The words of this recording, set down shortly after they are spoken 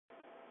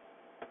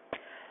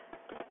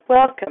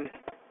Welcome.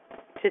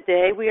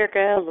 Today we are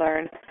going to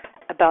learn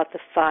about the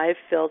 5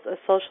 fields of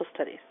social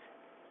studies.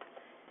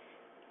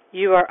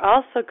 You are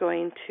also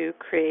going to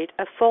create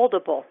a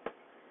foldable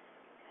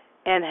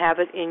and have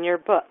it in your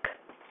book.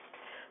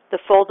 The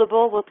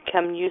foldable will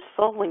become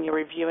useful when you're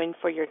reviewing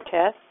for your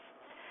tests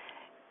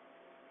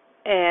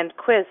and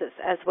quizzes,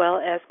 as well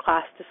as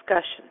class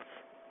discussions.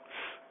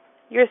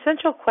 Your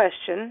essential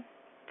question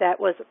that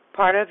was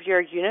part of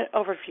your unit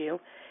overview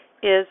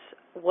is,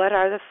 what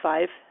are the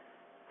 5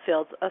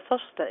 fields of social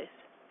studies?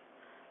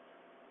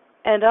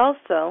 And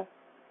also,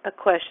 a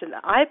question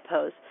that I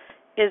pose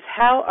is,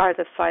 how are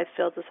the 5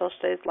 fields of social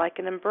studies like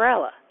an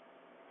umbrella?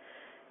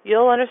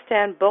 You'll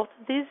understand both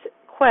of these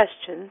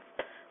questions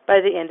by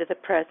the end of the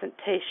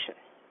presentation.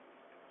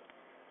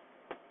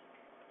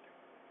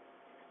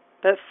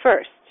 But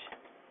first,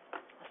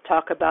 let's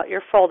talk about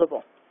your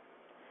foldable.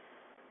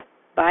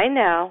 By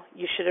now,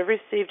 you should have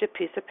received a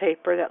piece of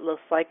paper that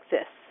looks like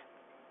this.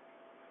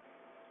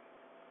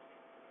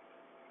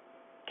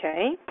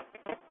 Okay?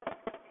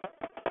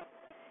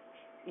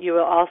 You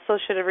will also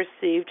should have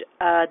received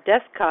a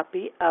desk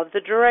copy of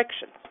the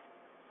directions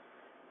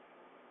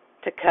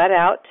to cut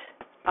out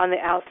on the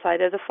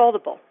outside of the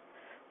foldable.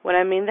 When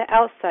I mean the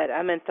outside,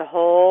 I meant the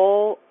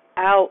whole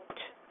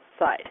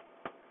outside.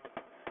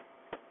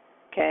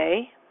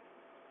 Okay?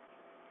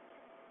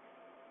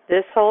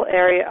 This whole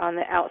area on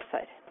the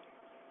outside.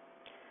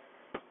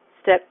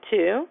 Step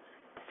 2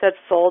 said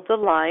fold the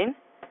line.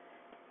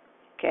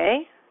 Okay?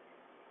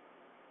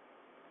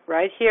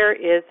 Right here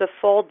is the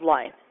fold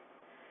line.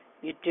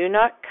 You do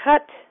not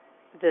cut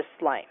this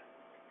line.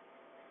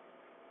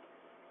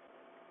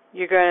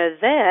 You're going to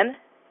then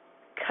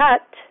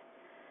cut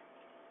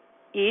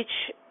each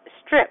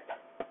strip.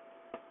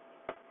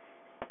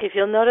 If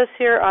you'll notice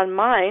here on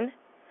mine,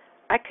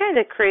 I kind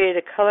of created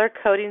a color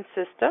coding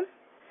system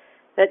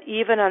that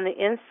even on the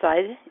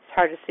inside, it's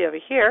hard to see over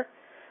here,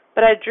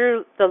 but I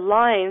drew the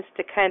lines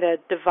to kind of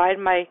divide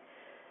my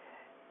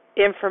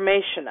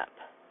information up.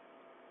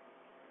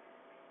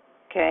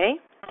 Okay?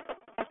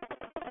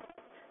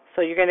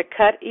 So you're going to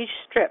cut each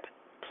strip.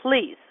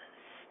 Please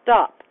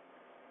stop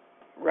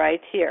right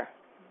here.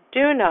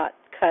 Do not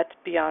cut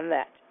beyond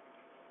that.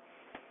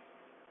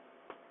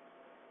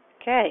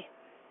 Okay.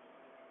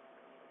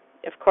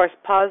 Of course,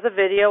 pause the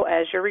video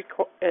as you're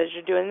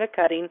doing the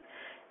cutting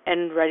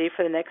and ready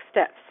for the next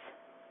steps.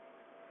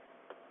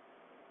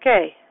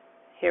 Okay,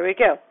 here we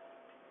go.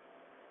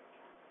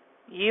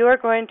 You are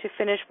going to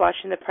finish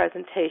watching the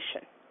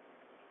presentation.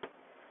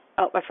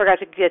 Oh, I forgot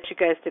to get you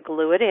guys to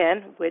glue it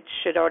in, which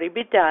should already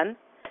be done.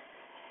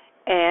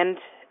 And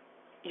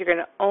you're going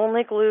to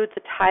only glue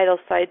the title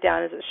side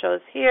down as it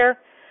shows here,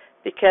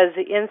 because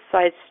the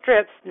inside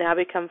strips now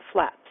become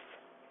flaps.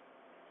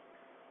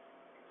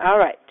 All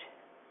right.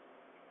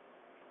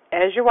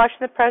 As you're watching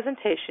the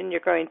presentation, you're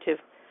going to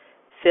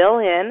fill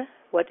in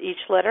what each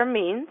letter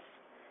means.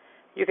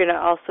 You're going to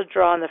also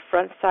draw on the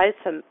front side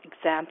some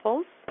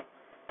examples.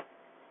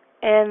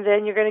 And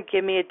then you're going to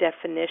give me a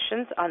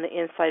definitions on the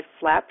inside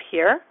flap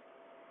here.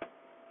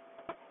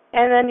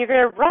 And then you're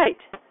going to write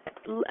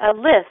a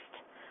list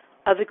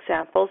of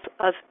examples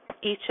of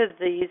each of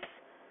these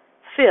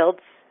fields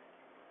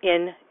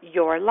in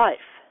your life,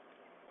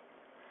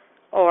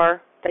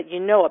 or that you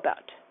know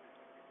about.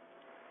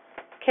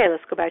 Okay,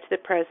 let's go back to the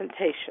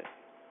presentation.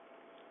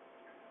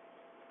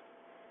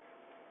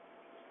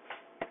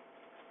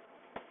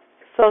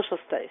 Social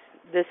studies.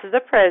 This is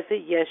a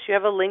Prezi. Yes, you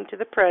have a link to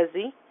the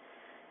Prezi.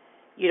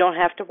 You don't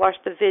have to watch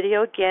the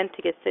video again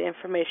to get the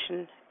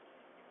information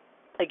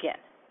again.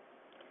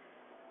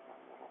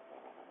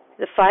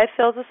 The 5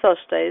 fields of social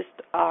studies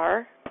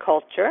are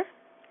culture,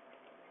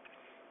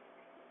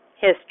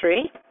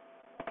 history,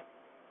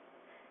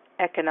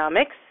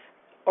 economics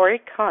or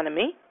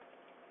economy,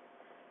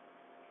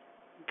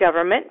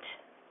 government,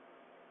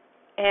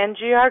 and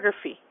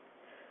geography.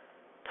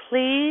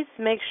 Please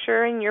make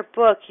sure in your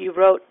book you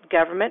wrote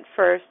government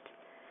first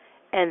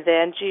and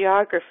then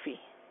geography.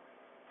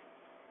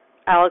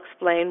 I'll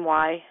explain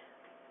why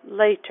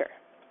later.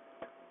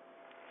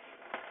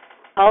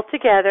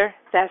 Altogether,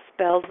 that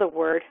spells the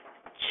word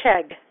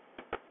CHEG.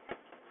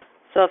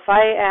 So if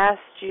I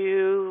asked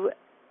you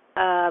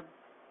a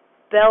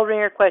bell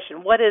ringer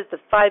question, what is the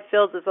 5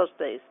 fields of social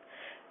studies?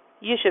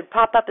 You should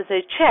pop up and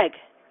say CHEG,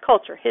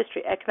 culture,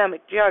 history,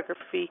 economic,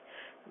 geography,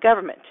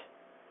 government.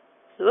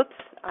 Oops,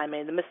 I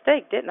made a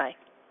mistake, didn't I?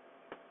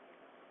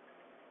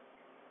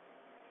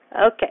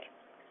 Okay,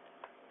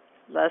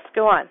 let's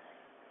go on.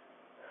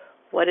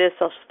 What is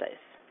social studies?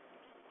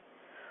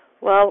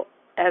 Well,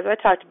 as I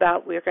talked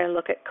about, we're going to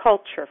look at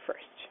culture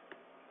first.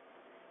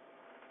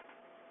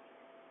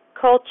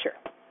 Culture.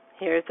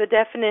 Here's the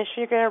definition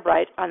you're going to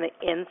write on the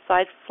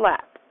inside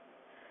flap,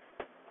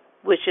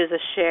 which is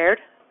a shared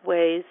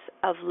ways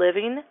of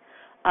living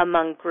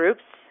among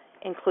groups,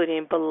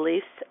 including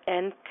beliefs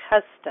and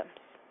customs.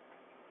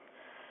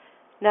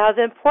 Now,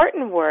 the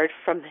important word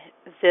from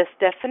this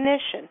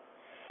definition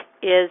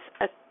is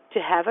to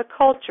have a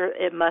culture,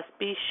 it must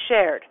be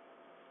shared.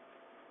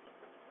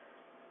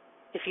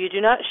 If you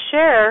do not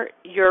share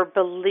your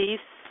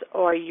beliefs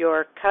or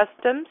your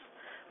customs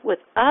with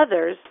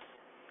others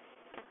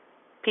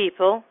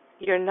people,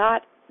 you do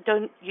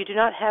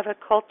not have a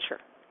culture.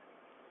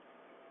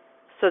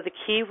 So the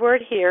key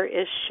word here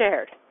is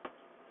shared.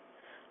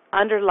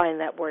 Underline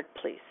that word,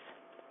 please.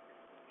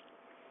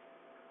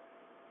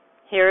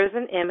 Here is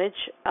an image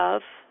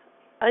of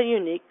a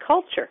unique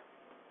culture.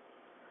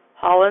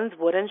 Holland's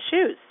wooden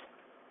shoes.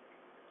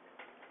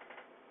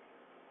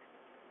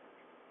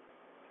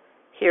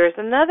 Here's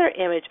another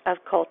image of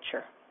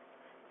culture,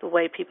 the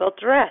way people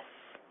dress.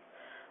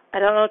 I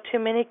don't know too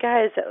many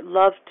guys that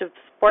love to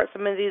sport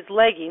some of these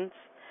leggings,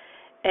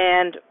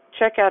 and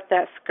check out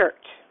that skirt.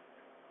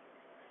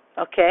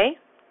 Okay?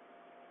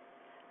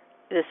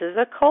 This is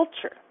a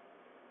culture.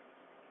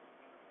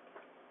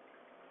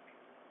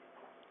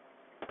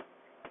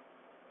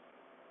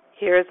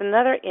 Here's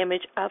another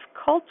image of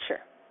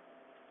culture.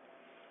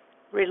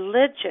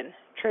 Religion,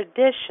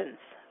 traditions,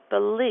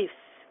 beliefs.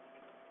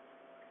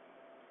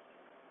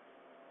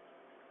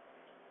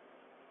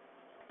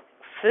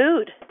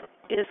 Food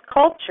is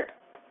culture.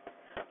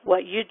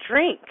 What you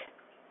drink,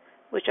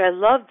 which I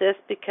love this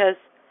because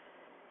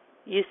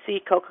you see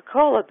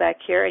Coca-Cola back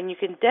here, and you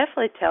can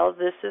definitely tell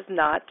this is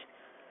not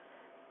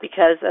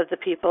because of the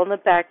people in the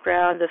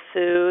background, the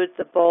food,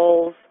 the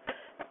bowls,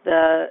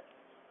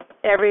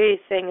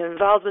 everything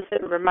involved with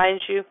it.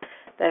 Reminds you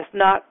that it's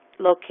not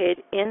located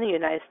in the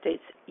United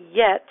States,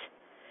 yet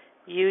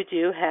you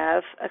do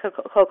have a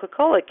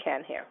Coca-Cola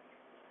can here.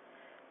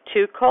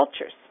 Two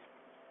cultures.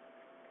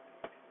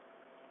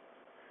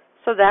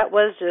 So that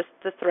was just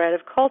the thread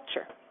of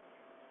culture.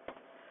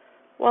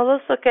 Well,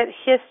 let's look at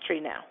history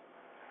now.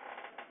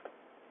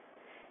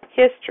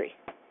 History,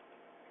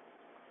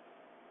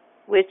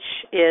 which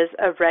is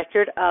a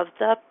record of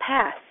the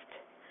past,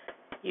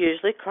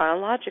 usually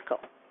chronological.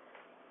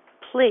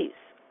 Please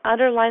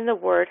underline the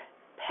word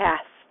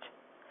past.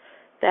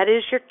 That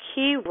is your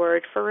key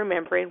word for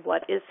remembering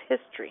what is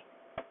history.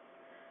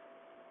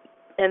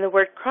 And the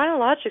word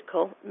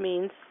chronological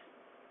means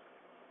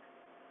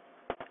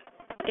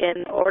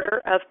in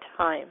order of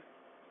time.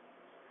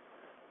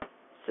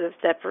 So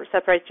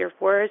separate your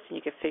words and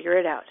you can figure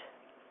it out.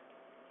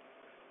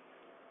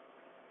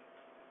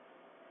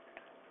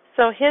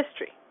 So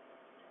history.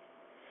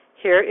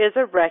 Here is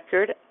a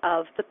record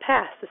of the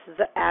past. This is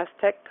the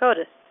Aztec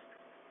Codex.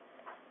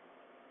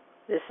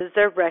 This is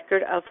their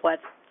record of what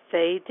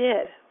they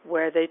did,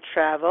 where they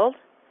traveled,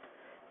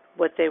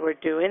 what they were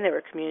doing. They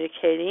were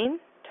communicating,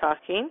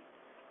 talking.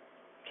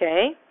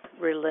 Okay,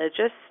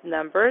 religious,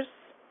 numbers.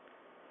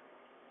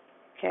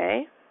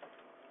 Okay,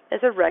 is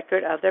a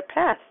record of their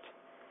past.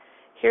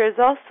 Here is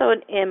also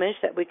an image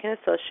that we can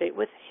associate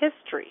with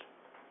history.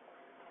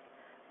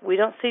 We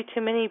don't see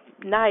too many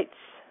knights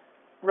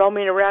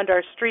roaming around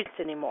our streets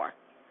anymore.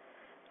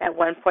 At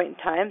one point in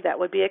time, that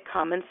would be a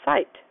common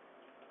sight.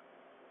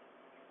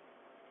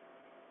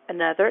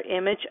 Another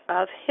image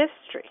of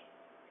history.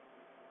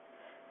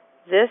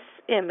 This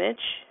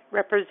image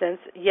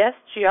represents, yes,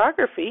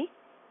 geography.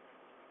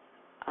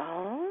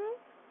 Oh,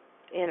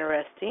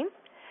 interesting.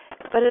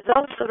 But it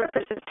also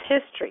represents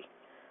history.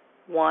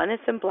 One,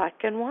 it's in black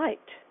and white.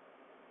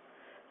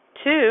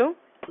 Two,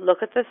 look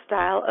at the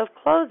style of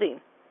clothing.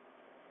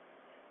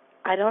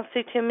 I don't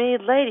see too many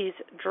ladies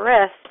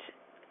dressed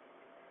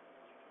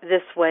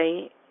this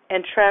way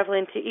and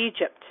traveling to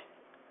Egypt.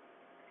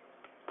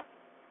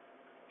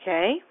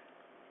 Okay?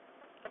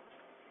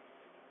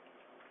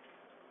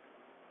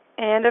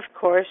 And of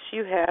course,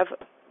 you have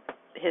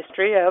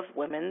history of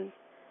women,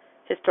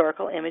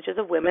 historical images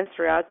of women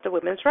throughout the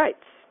women's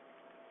rights.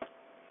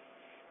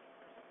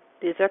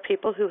 These are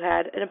people who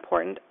had an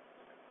important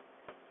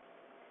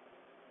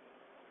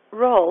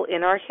role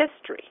in our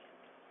history.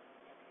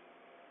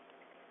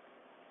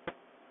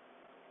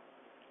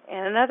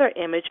 And another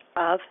image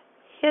of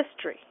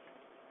history.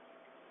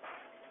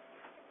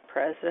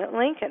 President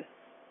Lincoln.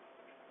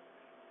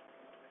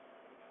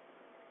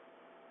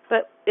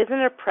 But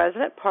isn't a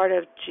president part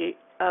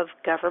of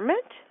government?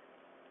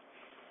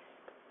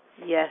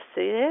 Yes,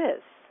 it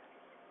is.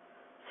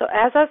 So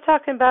as I was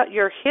talking about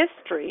your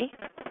history,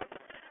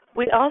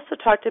 we also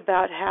talked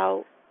about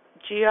how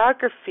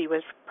geography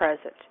was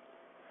present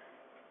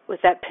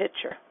with that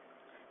picture.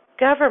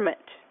 Government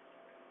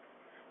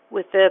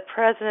with the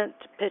president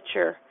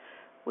picture.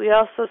 We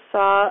also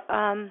saw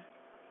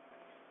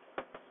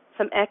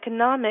some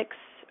economics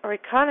or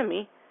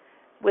economy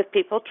with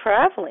people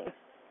traveling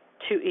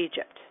to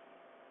Egypt.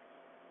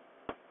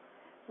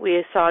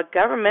 We saw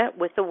government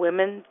with the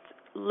women's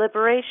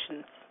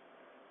liberations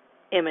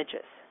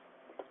images.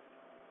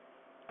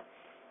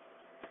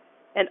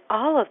 And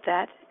all of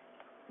that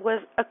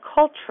was a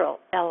cultural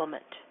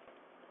element.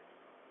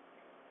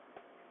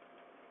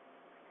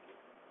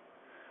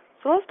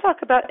 So let's talk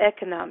about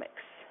economics.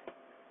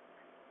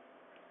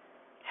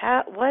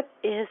 What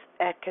is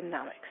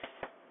economics?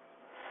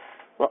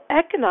 Well,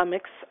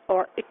 economics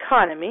or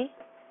economy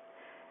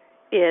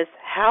is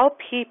how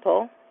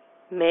people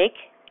make,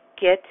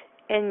 get,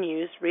 and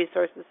use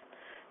resources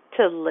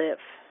to live.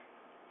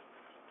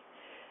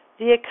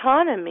 The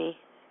economy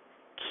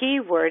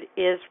keyword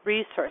is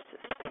resources.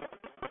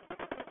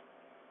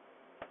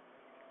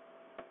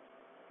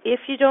 if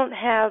you don't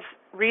have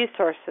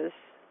resources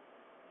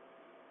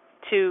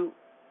to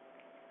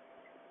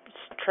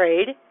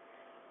trade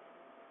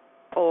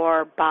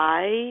or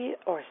buy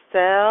or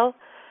sell,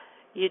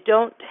 you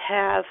don't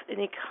have an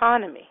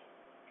economy.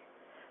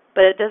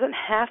 But it doesn't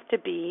have to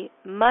be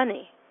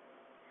money.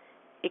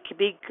 It could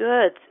be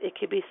goods. It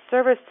could be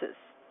services.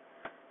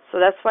 So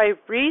that's why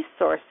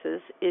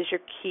resources is your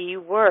key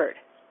word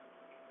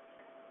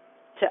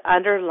to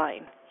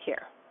underline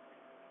here.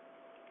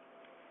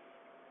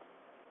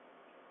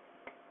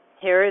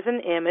 Here is an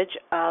image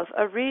of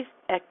a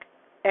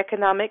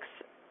economics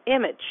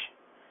image,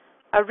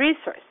 a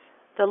resource,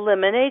 the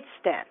lemonade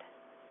stand,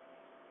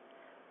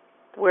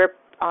 where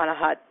on a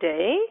hot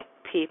day,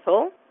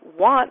 people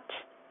want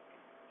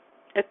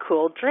a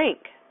cool drink.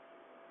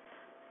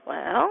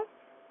 Well,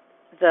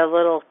 the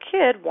little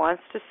kid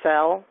wants to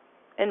sell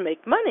and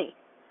make money.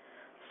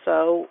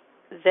 So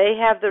they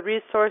have the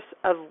resource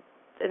of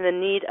and the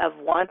need of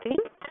wanting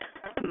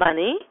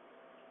money,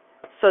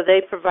 so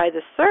they provide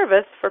the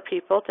service for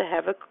people to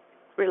have a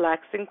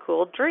relaxing,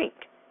 cool drink.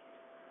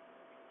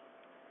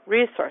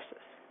 Resources.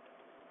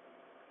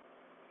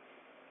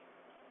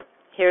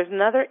 Here's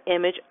another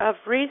image of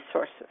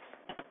resources.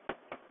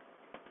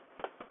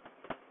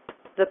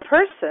 The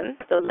person,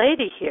 the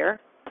lady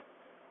here,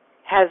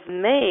 has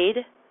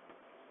made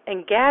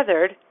and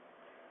gathered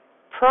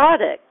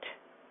product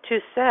to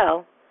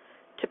sell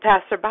to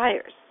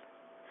passerbyers.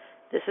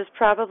 This is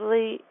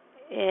probably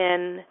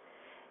in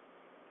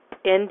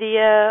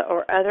India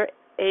or other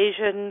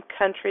Asian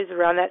countries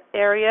around that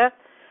area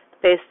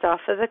based off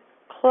of the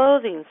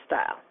clothing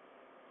style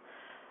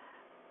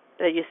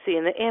that you see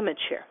in the image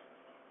here.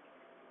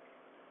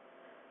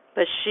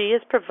 But she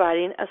is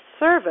providing a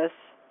service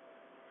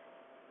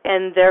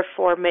and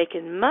therefore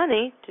making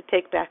money to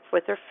take back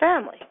with her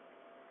family.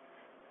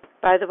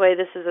 By the way,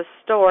 this is a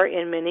store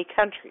in many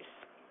countries.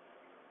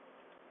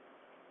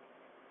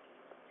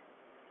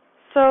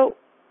 So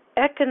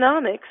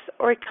economics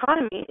or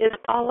economy is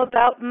all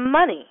about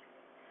money.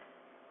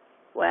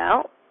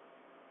 Well,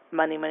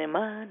 money, money,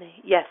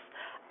 money. Yes,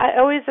 I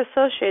always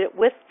associate it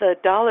with the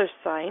dollar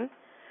sign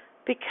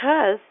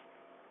because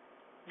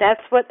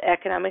that's what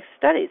economics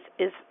studies,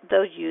 is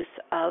the use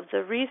of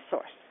the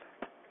resource.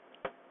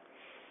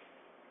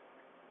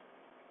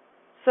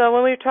 So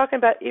when we were talking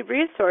about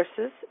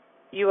resources,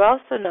 you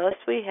also noticed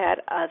we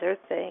had other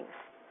things,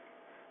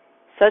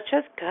 such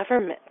as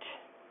government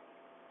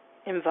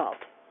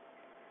involved.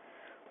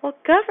 Well,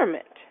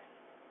 government,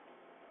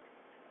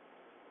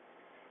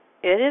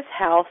 it is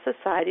how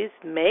societies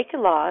make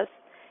laws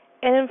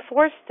and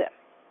enforce them.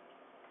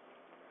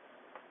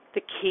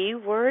 The key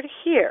word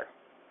here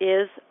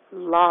is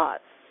laws.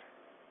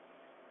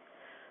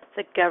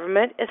 The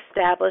government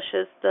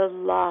establishes the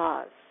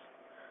laws.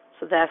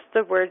 So that's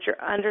the word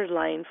you're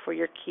underlining for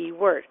your key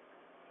word.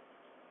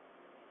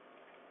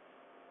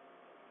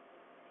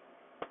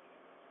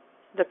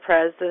 The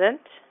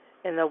president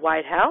in the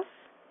White House,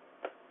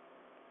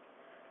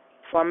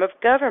 form of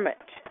government.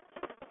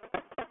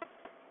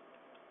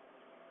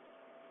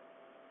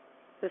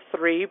 The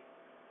three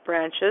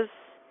branches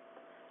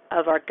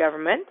of our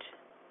government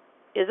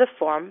is a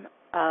form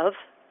of,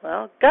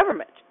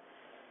 government.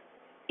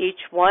 Each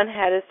one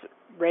had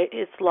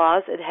its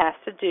laws it has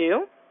to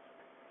do,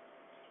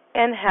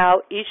 and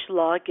how each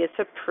law gets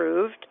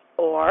approved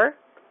or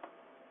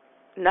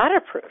not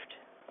approved.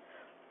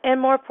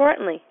 And more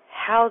importantly,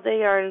 how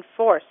they are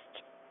enforced.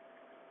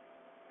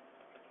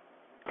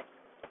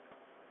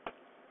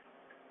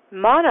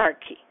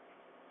 Monarchy,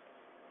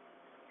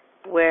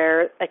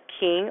 where a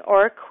king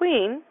or a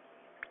queen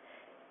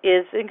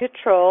is in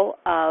control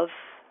of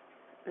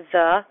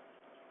the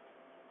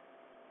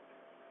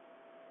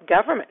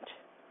government.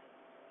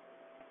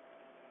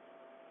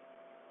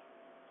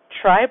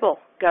 Tribal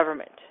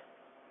government.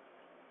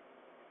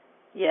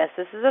 Yes,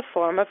 this is a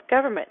form of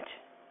government.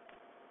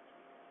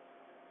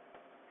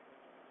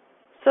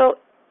 So,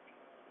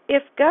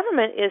 if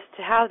government is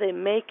to how they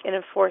make and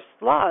enforce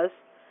laws,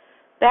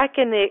 back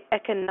in the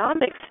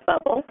economics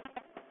bubble,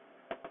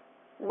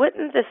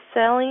 wouldn't the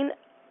selling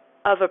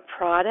of a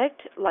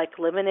product like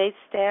lemonade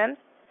stand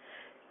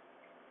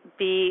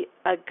be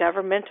a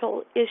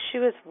governmental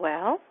issue as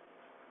well?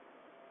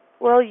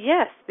 Well,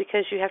 yes,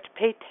 because you have to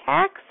pay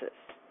taxes.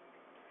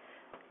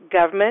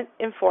 Government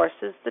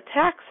enforces the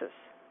taxes.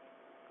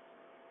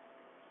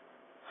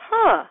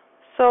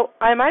 So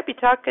I might be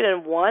talking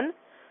in one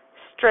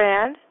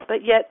strand,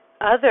 but yet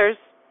others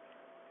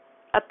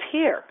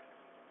appear.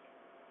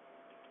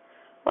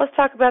 Let's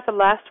talk about the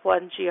last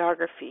one,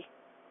 geography,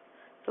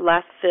 the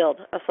last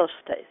field of social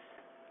studies.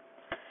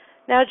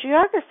 Now,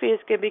 geography is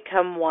going to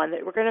become one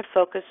that we're going to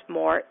focus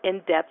more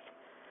in depth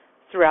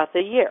throughout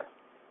the year.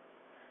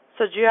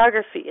 So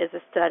geography is a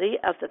study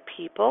of the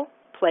people,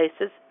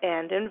 places,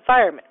 and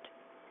environment.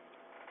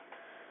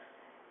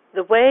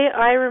 The way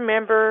I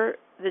remember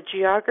the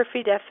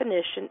geography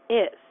definition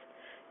is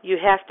you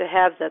have to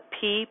have the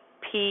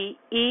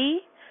PPE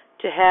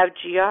to have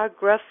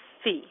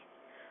geography.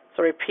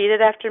 So repeat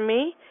it after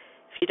me.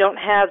 If you don't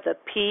have the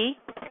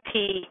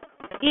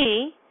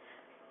PPE,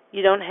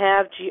 you don't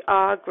have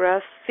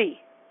geography.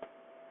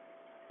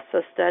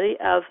 So study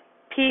of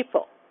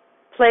people,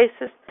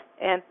 places,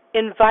 and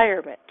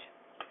environment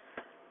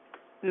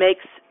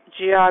makes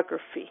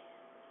geography.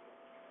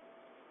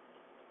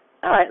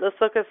 All right, let's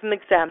look at some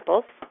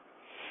examples.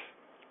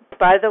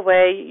 By the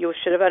way, you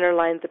should have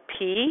underlined the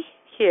P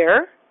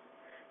here,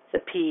 the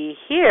P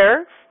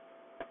here,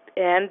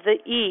 and the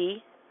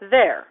E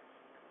there.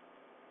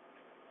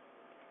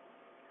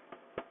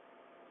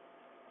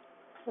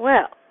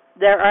 Well,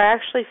 there are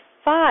actually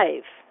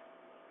 5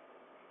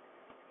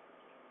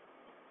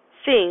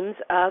 themes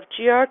of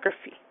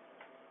geography.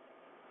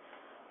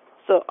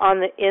 So on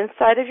the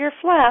inside of your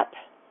flap,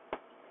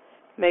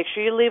 make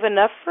sure you leave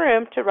enough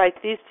room to write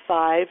these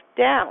 5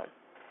 down.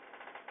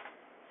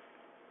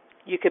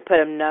 You could put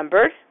them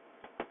numbered.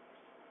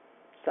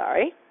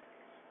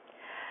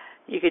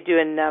 You could do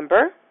a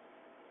number,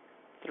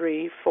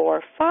 3,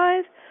 4,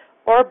 5,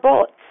 or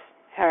bullets,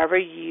 however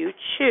you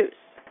choose.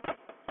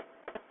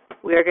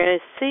 We're going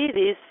to see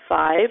these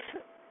 5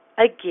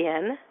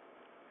 again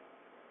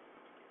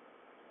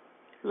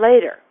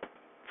later.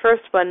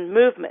 First one,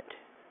 movement,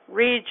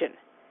 region,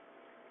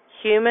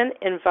 human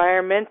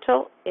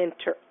environmental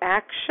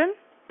interaction.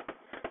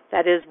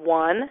 That is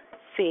one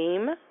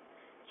theme,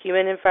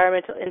 human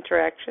environmental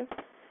interaction.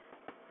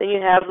 Then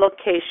you have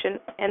location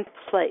and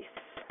place.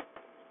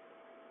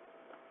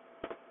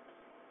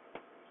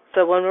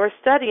 So when we're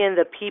studying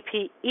the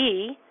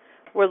PPE,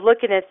 we're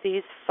looking at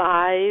these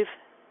 5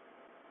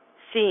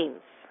 themes.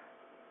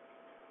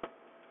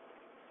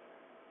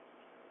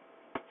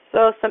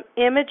 So some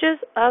images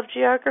of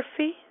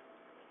geography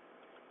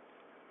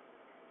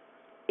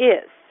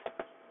is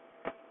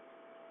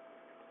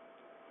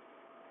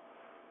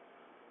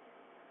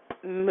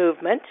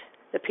movement.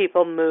 The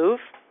people move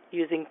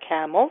using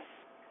camels.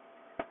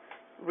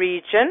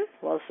 Region.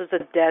 Well, this is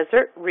a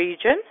desert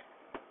region.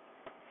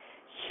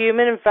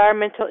 Human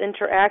environmental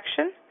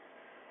interaction.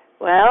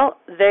 Well,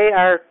 they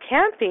are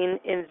camping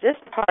in this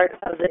part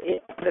of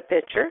the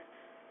picture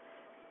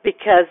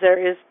because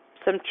there is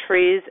some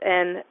trees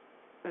and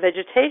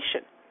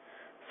vegetation.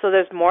 So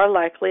there's more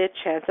likely a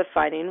chance of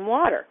finding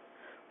water.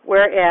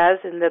 Whereas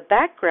in the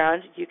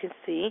background, you can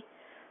see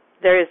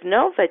there is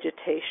no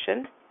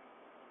vegetation,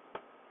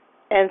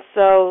 and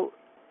so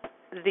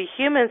the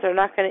humans are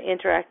not going to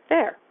interact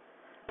there.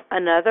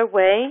 Another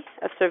way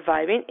of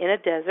surviving in a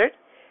desert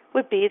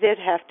would be they'd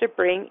have to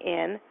bring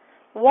in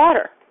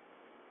water.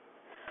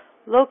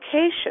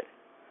 Location.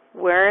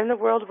 Where in the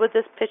world would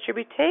this picture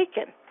be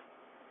taken?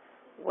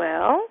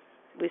 Well,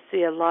 we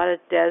see a lot of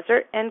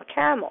desert and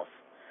camels.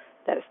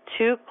 That's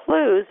 2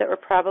 clues that were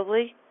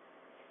probably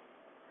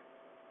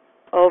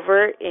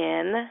over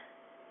in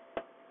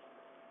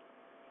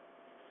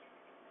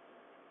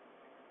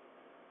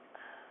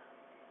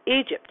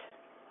Egypt.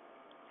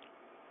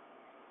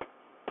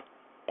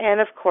 And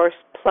of course,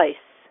 place.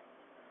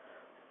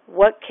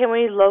 What can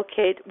we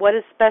locate? What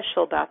is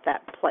special about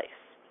that place?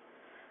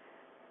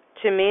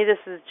 To me,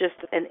 this is just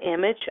an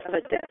image of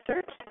a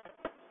desert,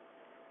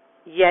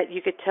 yet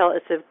you could tell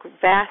it's a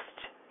vast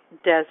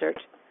desert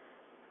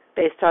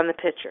based on the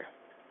picture.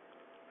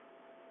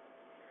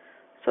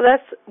 So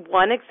that's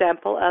one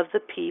example of the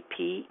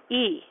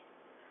PPE,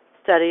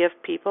 study of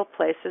people,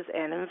 places,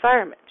 and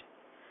environment.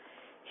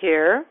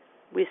 Here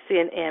we see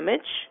an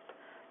image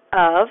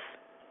of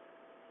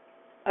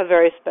a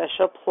very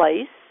special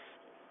place,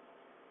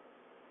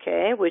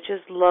 okay, which is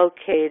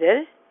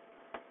located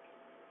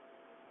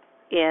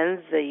in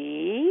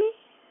the,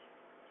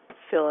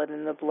 fill it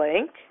in the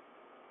blank.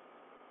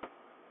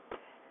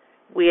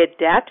 We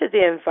adapted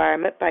the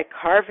environment by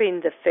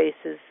carving the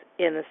faces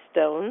in the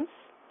stones.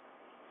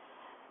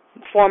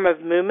 Form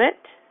of movement,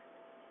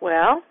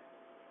 well,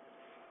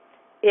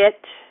 it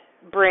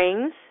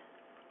brings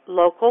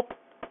local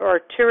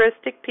or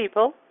touristic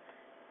people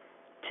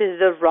to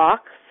the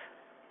rocks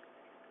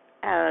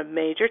at a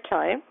major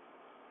time.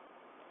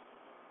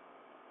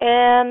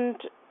 And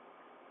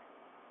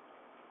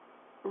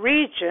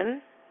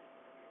region,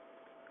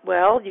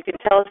 well, you can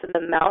tell it's in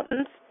the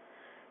mountains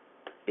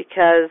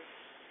because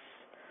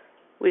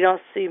we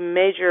don't see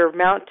major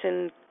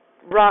mountain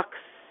rocks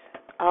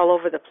all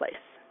over the place.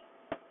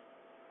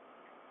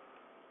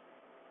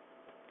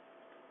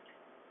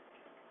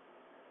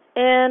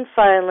 And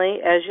finally,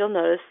 as you'll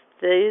notice,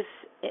 these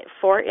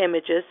 4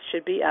 images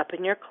should be up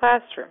in your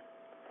classroom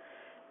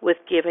with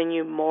giving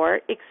you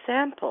more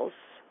examples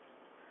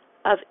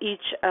of each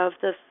of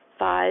the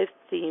 5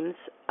 themes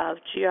of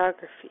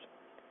geography,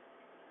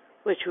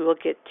 which we will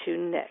get to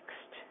next.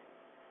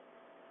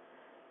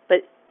 But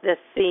the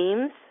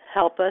themes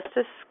help us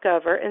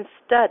discover and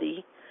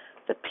study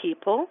the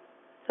people,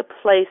 the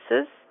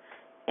places,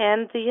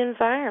 and the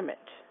environment.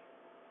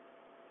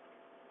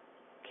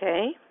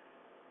 Okay?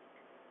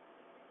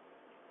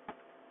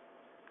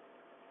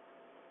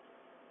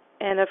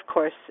 And of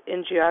course,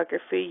 in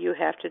geography, you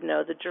have to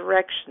know the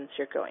directions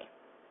you're going.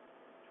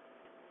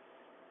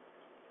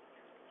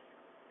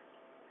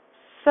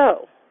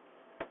 So,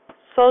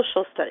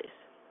 social studies.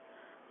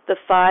 The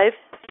 5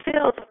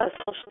 fields of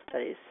social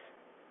studies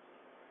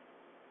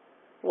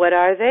What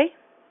are they?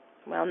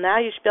 Well, now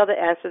you should be able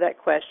to answer that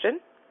question.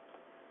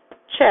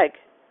 CHEG.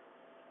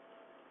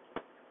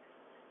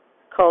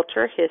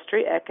 Culture,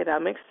 history,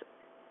 economics,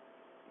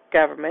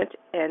 government,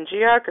 and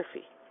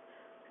geography.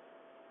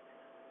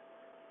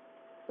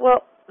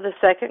 Well, the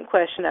second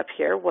question up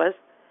here was,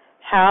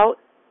 how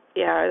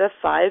are the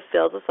 5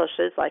 fields of social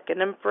studies like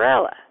an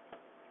umbrella?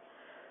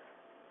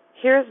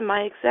 Here's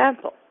my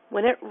example.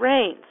 When it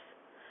rains,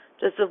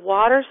 does the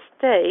water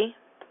stay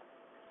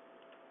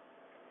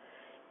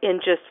in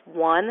just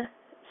one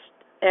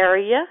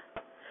area,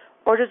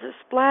 or does it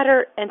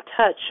splatter and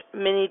touch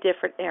many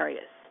different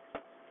areas?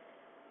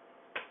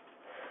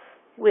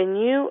 When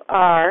you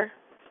are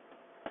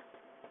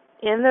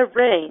in the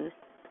rain,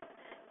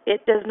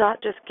 it does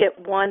not just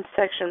get one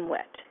section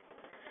wet.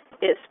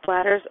 It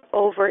splatters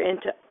over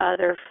into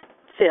other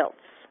fields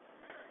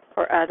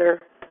or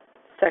other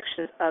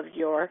sections of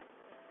your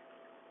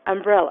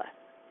umbrella.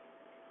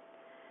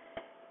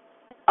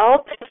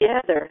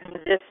 Altogether,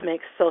 this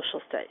makes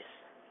social studies.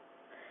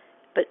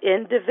 But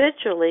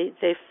individually,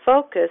 they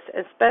focus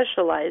and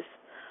specialize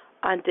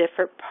on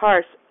different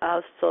parts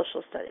of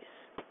social studies.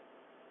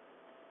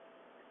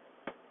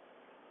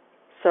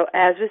 So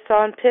as we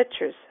saw in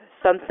pictures,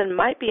 something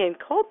might be in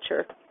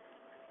culture,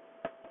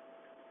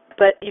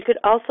 but you could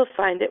also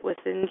find it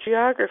within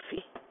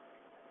geography.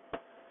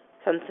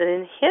 Something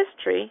in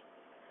history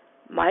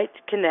might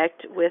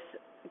connect with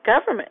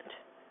government.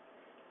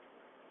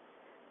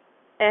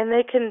 And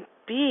they can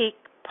be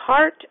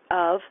part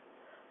of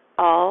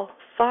all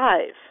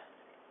 5.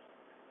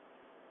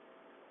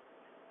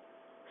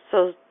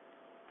 So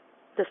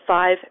the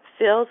 5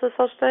 fields of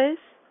social studies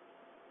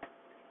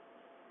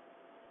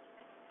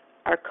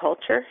are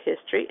culture,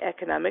 history,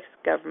 economics,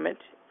 government,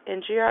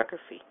 and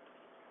geography.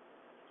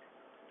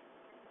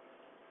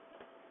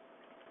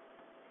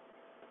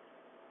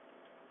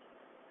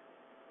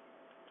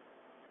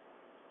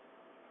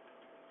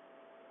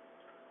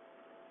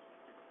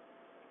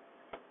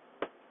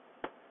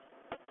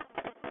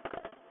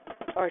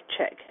 Or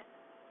CHEG.